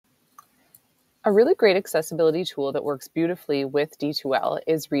A really great accessibility tool that works beautifully with D2L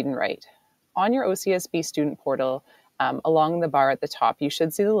is Read and Write. On your OCSB student portal, along the bar at the top, you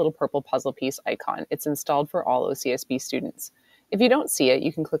should see the little purple puzzle piece icon. It's installed for all OCSB students. If you don't see it,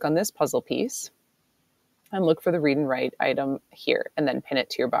 you can click on this puzzle piece and look for the Read and Write item here, and then pin it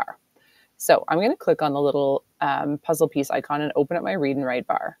to your bar. So I'm going to click on the little puzzle piece icon and open up my Read and Write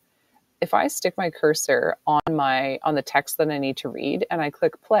bar. If I stick my cursor on the text that I need to read and I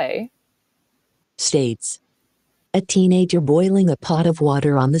click play, states. A teenager boiling a pot of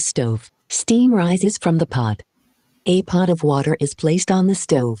water on the stove. Steam rises from the pot. A pot of water is placed on the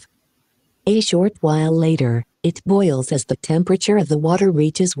stove. A short while later, it boils as the temperature of the water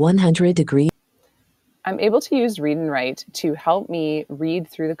reaches 100 degrees. I'm able to use Read and Write to help me read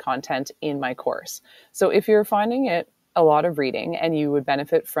through the content in my course. So if you're finding it a lot of reading and you would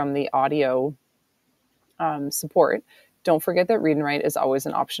benefit from the audio support, don't forget that Read and Write is always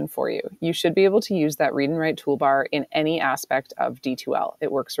an option for you. You should be able to use that Read and Write toolbar in any aspect of D2L.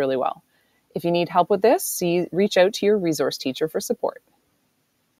 It works really well. If you need help with this, reach out to your resource teacher for support.